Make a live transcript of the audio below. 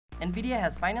NVIDIA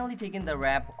has finally taken the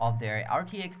rap of their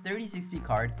RTX 3060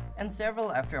 card, and several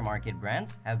aftermarket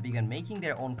brands have begun making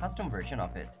their own custom version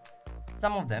of it.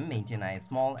 Some of them maintain a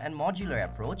small and modular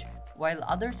approach, while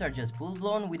others are just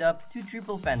full-blown with up to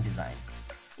triple fan design.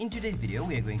 In today's video,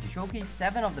 we are going to showcase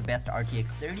 7 of the best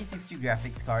RTX 3060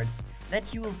 graphics cards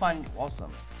that you will find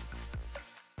awesome.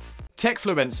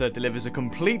 Techfluencer delivers a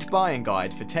complete buying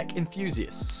guide for tech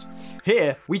enthusiasts.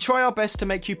 Here, we try our best to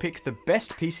make you pick the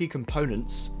best PC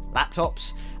components,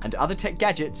 laptops, and other tech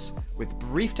gadgets with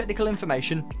brief technical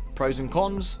information, pros and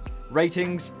cons,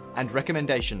 ratings, and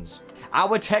recommendations.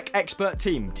 Our tech expert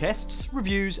team tests,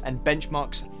 reviews, and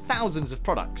benchmarks thousands of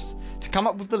products to come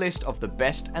up with the list of the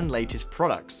best and latest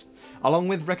products, along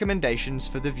with recommendations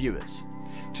for the viewers.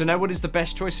 To know what is the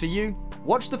best choice for you,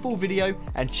 watch the full video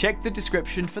and check the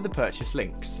description for the purchase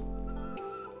links.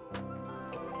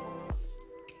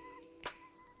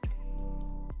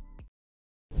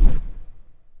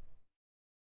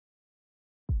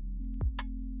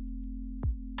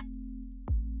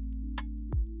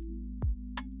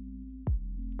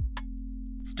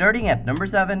 Starting at number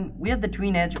 7, we have the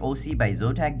Twin Edge OC by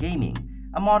Zotac Gaming,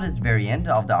 a modest variant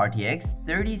of the RTX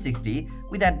 3060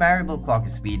 with admirable clock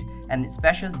speed and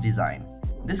spacious design.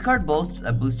 This card boasts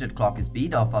a boosted clock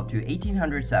speed of up to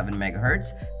 1807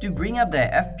 MHz to bring up the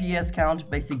FPS count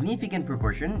by significant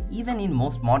proportion even in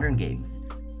most modern games.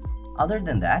 Other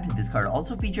than that, this card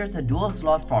also features a dual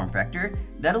slot form factor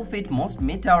that'll fit most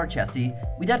mid-tower chassis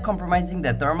without compromising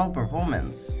the thermal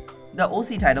performance. The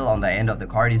OC title on the end of the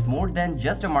card is more than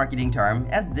just a marketing term,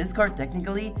 as this card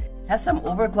technically has some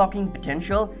overclocking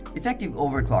potential, effective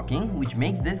overclocking, which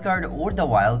makes this card worth the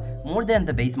while more than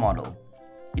the base model.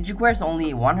 It requires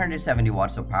only 170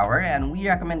 watts of power, and we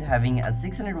recommend having a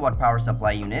 600 watt power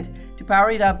supply unit to power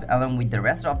it up along with the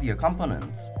rest of your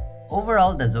components.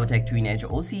 Overall, the Zotac Twin Edge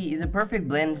OC is a perfect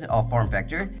blend of form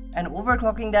factor and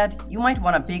overclocking that you might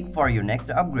want to pick for your next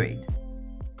upgrade.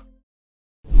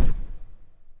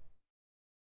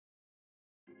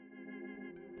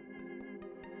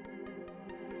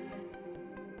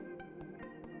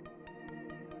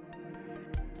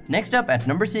 Next up at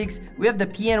number 6, we have the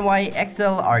PNY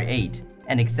XL-R8,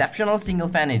 an exceptional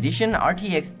single-fan edition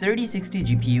RTX 3060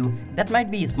 GPU that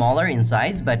might be smaller in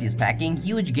size but is packing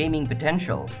huge gaming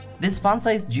potential. This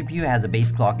fun-sized GPU has a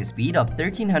base clock speed of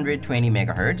 1320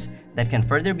 MHz that can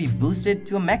further be boosted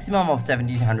to a maximum of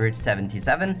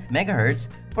 1777 MHz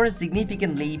for a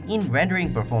significant lead in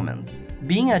rendering performance.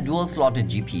 Being a dual-slotted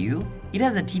GPU, it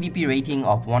has a TDP rating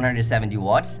of 170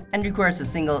 watts and requires a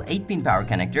single 8-pin power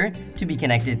connector to be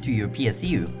connected to your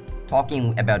PSU.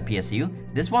 Talking about PSU,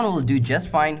 this one will do just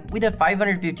fine with a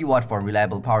 550 watt for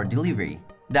reliable power delivery.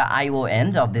 The I/O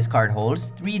end of this card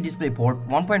holds 3 DisplayPort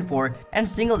 1.4 and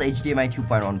single HDMI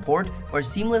 2.1 port for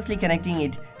seamlessly connecting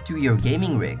it to your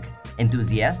gaming rig.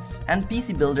 Enthusiasts and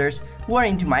PC builders who are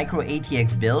into micro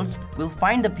ATX builds will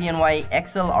find the PNY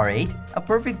XL-R8 a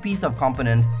perfect piece of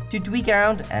component to tweak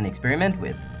around and experiment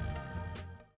with.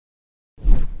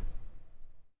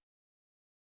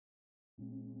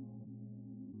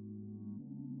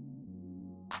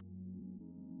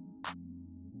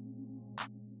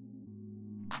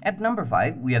 At number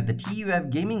 5, we have the TUF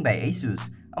Gaming by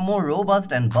ASUS, a more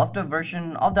robust and buffed up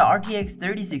version of the RTX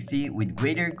 3060 with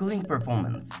greater cooling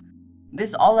performance.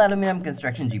 This all-aluminum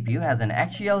construction GPU has an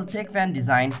axial tech fan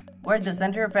design where the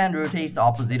center fan rotates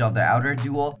opposite of the outer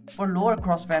duo for lower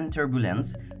crossfan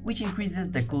turbulence, which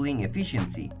increases the cooling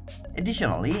efficiency.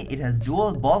 Additionally, it has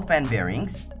dual ball fan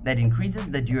bearings that increases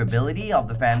the durability of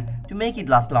the fan to make it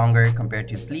last longer compared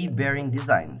to sleeve bearing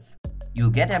designs. You'll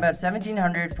get about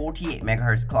 1740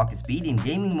 MHz clock speed in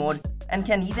gaming mode and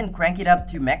can even crank it up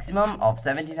to maximum of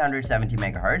 1770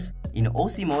 MHz in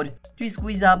OC mode to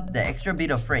squeeze up the extra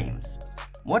bit of frames.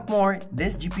 What more,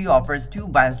 this GPU offers 2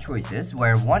 BIOS choices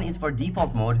where one is for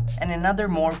default mode and another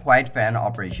more quiet fan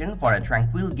operation for a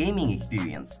tranquil gaming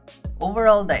experience.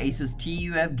 Overall, the ASUS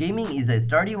TUF Gaming is a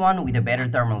sturdy one with a better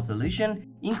thermal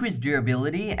solution, increased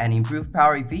durability, and improved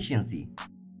power efficiency.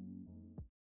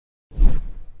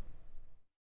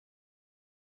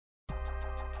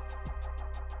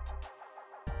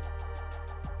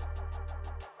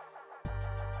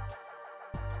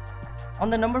 On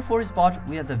the number 4 spot,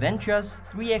 we have the Ventress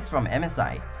 3X from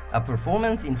MSI, a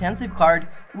performance-intensive card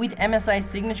with MSI's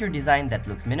signature design that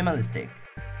looks minimalistic.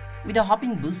 With a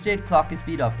hopping boosted clock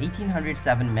speed of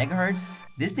 1807 MHz,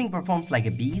 this thing performs like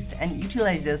a beast and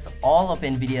utilizes all of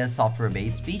NVIDIA's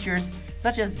software-based features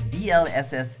such as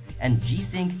DLSS and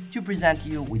G-Sync to present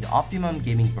you with optimum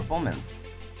gaming performance.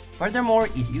 Furthermore,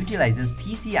 it utilizes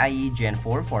PCIe Gen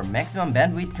 4 for maximum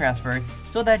bandwidth transfer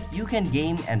so that you can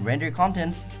game and render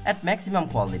contents at maximum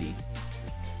quality.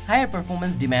 Higher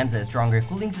performance demands a stronger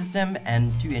cooling system,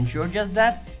 and to ensure just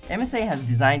that, MSI has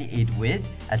designed it with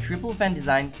a triple fan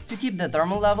design to keep the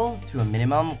thermal level to a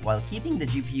minimum while keeping the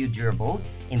GPU durable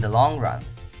in the long run.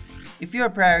 If you are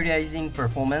prioritizing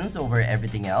performance over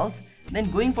everything else,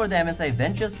 then going for the MSI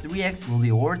Ventus 3X will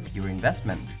be worth your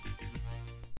investment.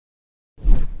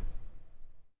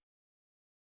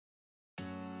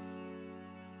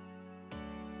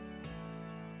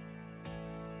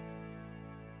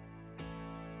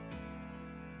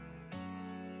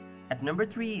 At number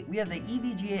 3, we have the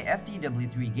EVGA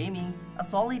FTW Gaming, a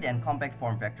solid and compact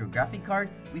form factor graphic card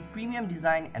with premium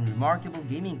design and remarkable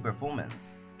gaming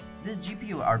performance. This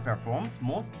GPU outperforms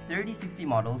most 3060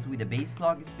 models with a base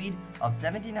clock speed of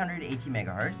 1780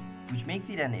 MHz, which makes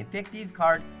it an effective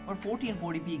card for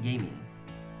 1440p gaming.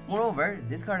 Moreover,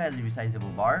 this card has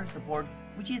resizable bar support,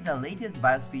 which is the latest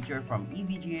BIOS feature from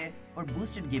EVGA for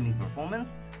boosted gaming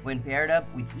performance when paired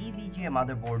up with EVGA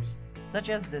motherboards such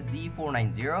as the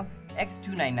Z490,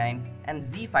 X299, and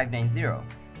Z590.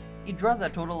 It draws a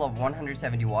total of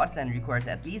 170 watts and requires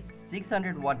at least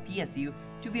 600 watt PSU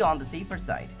to be on the safer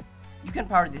side. You can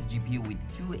power this GPU with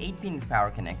two 8-pin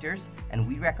power connectors, and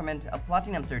we recommend a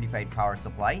platinum certified power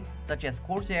supply such as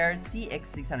Corsair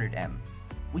CX600M.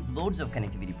 With loads of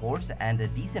connectivity ports and a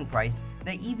decent price,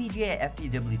 the EVGA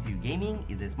FTW Gaming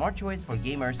is a smart choice for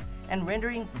gamers and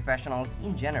rendering professionals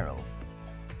in general.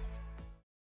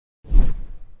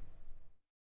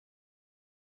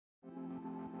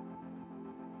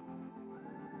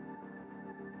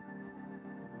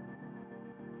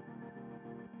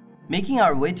 Making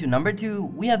our way to number 2,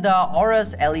 we have the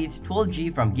ASUS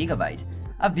LE12G from Gigabyte,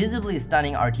 a visibly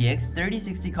stunning RTX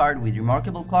 3060 card with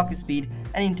remarkable clock speed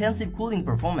and intensive cooling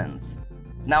performance.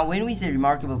 Now when we say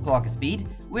remarkable clock speed,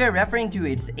 we are referring to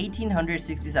its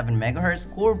 1867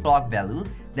 MHz core clock value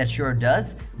that sure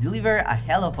does deliver a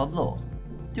hell of a blow.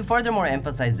 To furthermore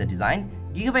emphasize the design,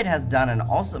 Gigabyte has done an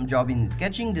awesome job in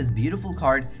sketching this beautiful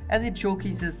card as it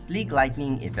showcases sleek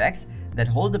lightning effects that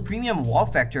hold the premium wow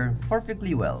factor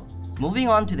perfectly well. Moving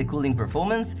on to the cooling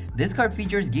performance, this card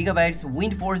features Gigabyte's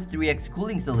WindForce 3X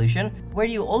cooling solution, where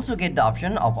you also get the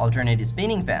option of alternate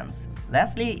spinning fans.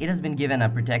 Lastly, it has been given a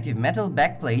protective metal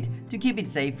backplate to keep it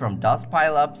safe from dust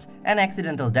pileups and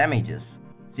accidental damages.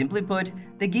 Simply put,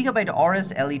 the Gigabyte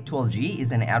ASUS LE12G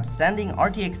is an outstanding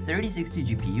RTX 3060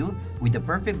 GPU with a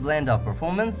perfect blend of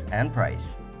performance and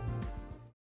price.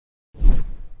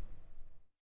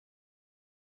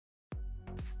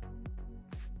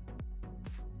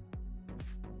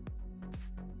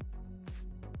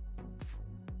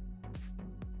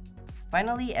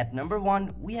 Finally, at number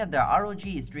 1, we have the ROG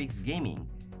Strix Gaming,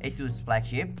 ASUS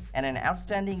flagship and an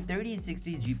outstanding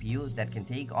 3060 GPU that can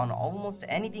take on almost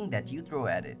anything that you throw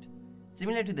at it.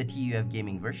 Similar to the TUF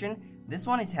Gaming version, this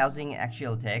one is housing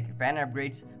Axial Tech fan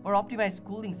upgrades for optimized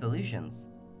cooling solutions.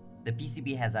 The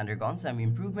PCB has undergone some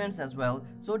improvements as well,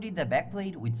 so did the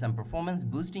backplate with some performance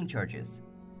boosting charges.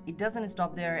 It doesn't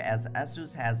stop there, as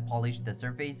ASUS has polished the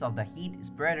surface of the heat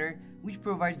spreader, which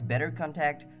provides better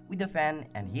contact with the fan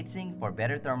and heatsink for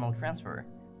better thermal transfer.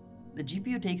 The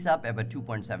GPU takes up about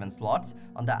 2.7 slots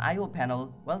on the I/O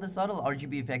panel, while the subtle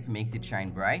RGB effect makes it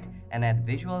shine bright and add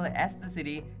visual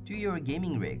aestheticity to your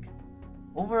gaming rig.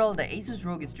 Overall, the ASUS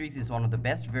ROG Strix is one of the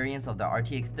best variants of the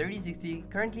RTX 3060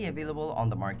 currently available on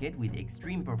the market, with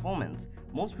extreme performance,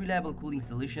 most reliable cooling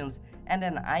solutions, and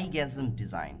an eye-gasm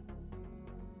design.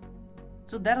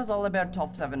 So that was all about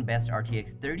top 7 best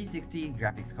RTX 3060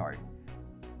 graphics card.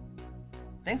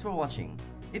 Thanks for watching.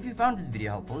 If you found this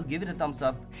video helpful, give it a thumbs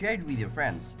up, share it with your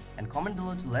friends, and comment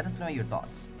below to let us know your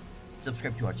thoughts.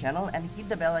 Subscribe to our channel and hit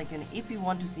the bell icon if you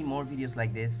want to see more videos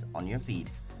like this on your feed.